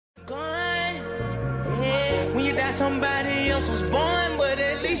when you die, somebody else was born. But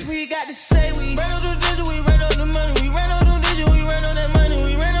at least we got to say we ran on the digit, we ran on the money, we ran on the digit, we ran on that money,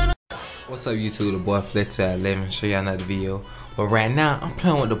 we ran on the... What's up YouTube, the boy Fletcher at 11, show y'all another video. But right now, I'm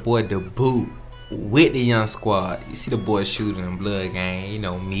playing with the boy daboot with the yungsquad. You see the boy shooting in blood gang, you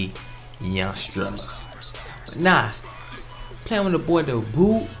know me, yungsquad. But nah, playing with the boy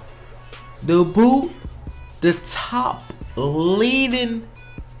daboot, the top leading...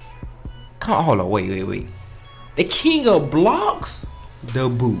 Come on, hold on, wait. The king of blocks,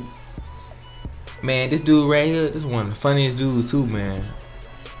 daboot. Man, this dude right here, this is one of the funniest dudes too, man.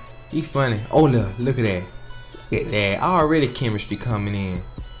 He funny. Oh look at that. Look at that. Already chemistry coming in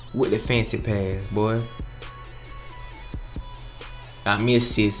with the fancy pass, boy. Got me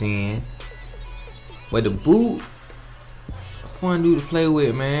assist in. But daboot, fun dude to play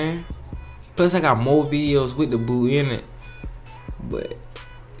with, man. Plus I got more videos with daboot in it. But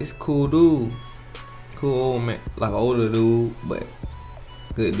it's cool dude. Cool old man, like older dude, but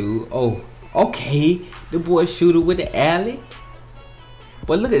good dude. Oh, okay. The boy shooter with the alley.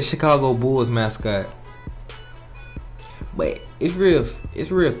 But look at Chicago Bulls mascot. But it's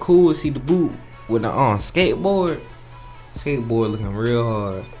real cool to see daboot with the skateboard. Skateboard looking real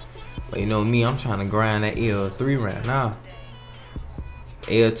hard. But you know me, I'm trying to grind that L3 right now.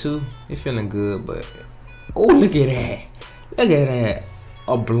 L2, it's feeling good, but oh, look at that. Look at that.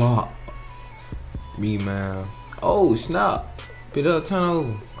 A block. Me, man. Oh, snap. Pick up, turn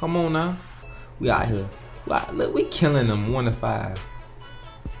over. Come on now. We out here. Look, we killing them 1-5.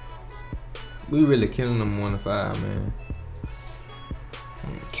 We really killing them 1-5, man.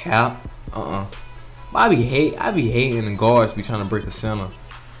 Cap. I be hating the guards be trying to break the center.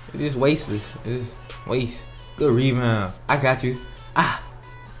 It's just wasteless. It's just waste. Good rebound. I got you. I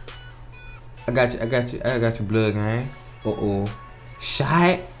got you, blood gang.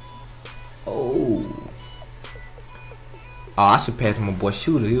 Shot. Oh, I should pass my boy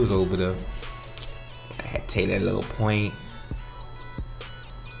shooter. He was over there. I had to take that little point.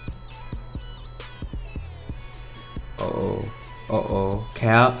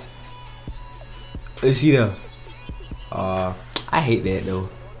 Caps. Is he there? I hate that though.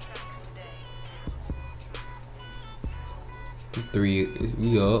 3,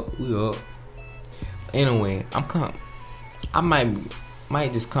 we up. Anyway, I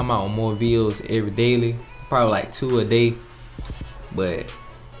might just come out with more videos every daily, probably like 2 a day. But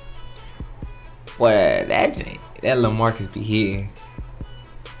boy, that LaMarcus be hitting.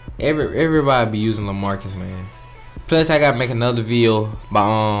 Everybody be using LaMarcus, man. Plus I gotta make another video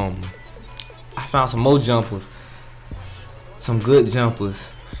by I found some more jumpers, some good jumpers.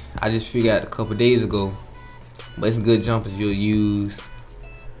 I just figured out a couple days ago, but it's good jumpers you'll use.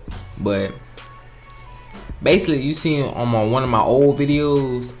 But basically, you seen on one of my old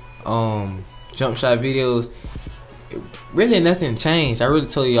videos, jump shot videos, really nothing changed. I really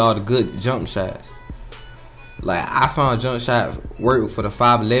told y'all the good jump shots. Like, I found jump shot work for the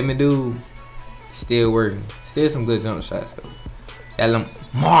 5'11" dude. Still working. Still some good jump shots though. That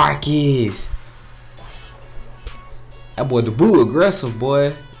Marcus. That boy daboot aggressive,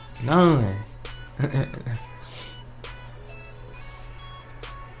 boy. None.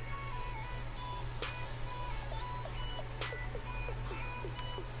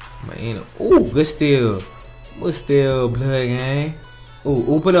 Man, ooh, good steal. Good steal, blood gang. Ooh,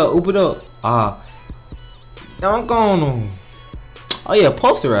 oop it up. Dunk on him. Oh yeah,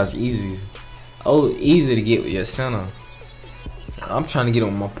 posterize easy. Oh, easy to get with your center. I'm trying to get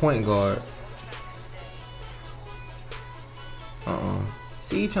on my point guard.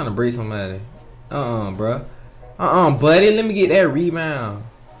 See, you trying to break somebody. Bruh. Buddy, let me get that rebound.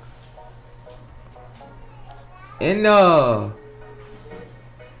 And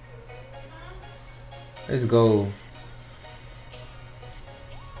let's go.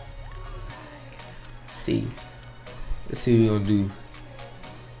 Let's see what we gonna do.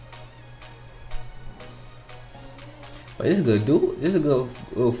 But this is a good dude. This is a good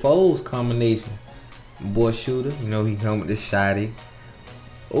little foes combination. Boy shooter, you know he come with the shotty.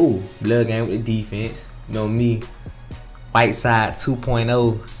 Oh, blood game with the defense. You know me, white side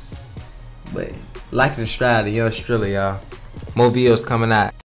 2.0. But like and subscribe to Young Striller, y'all. More videos coming out.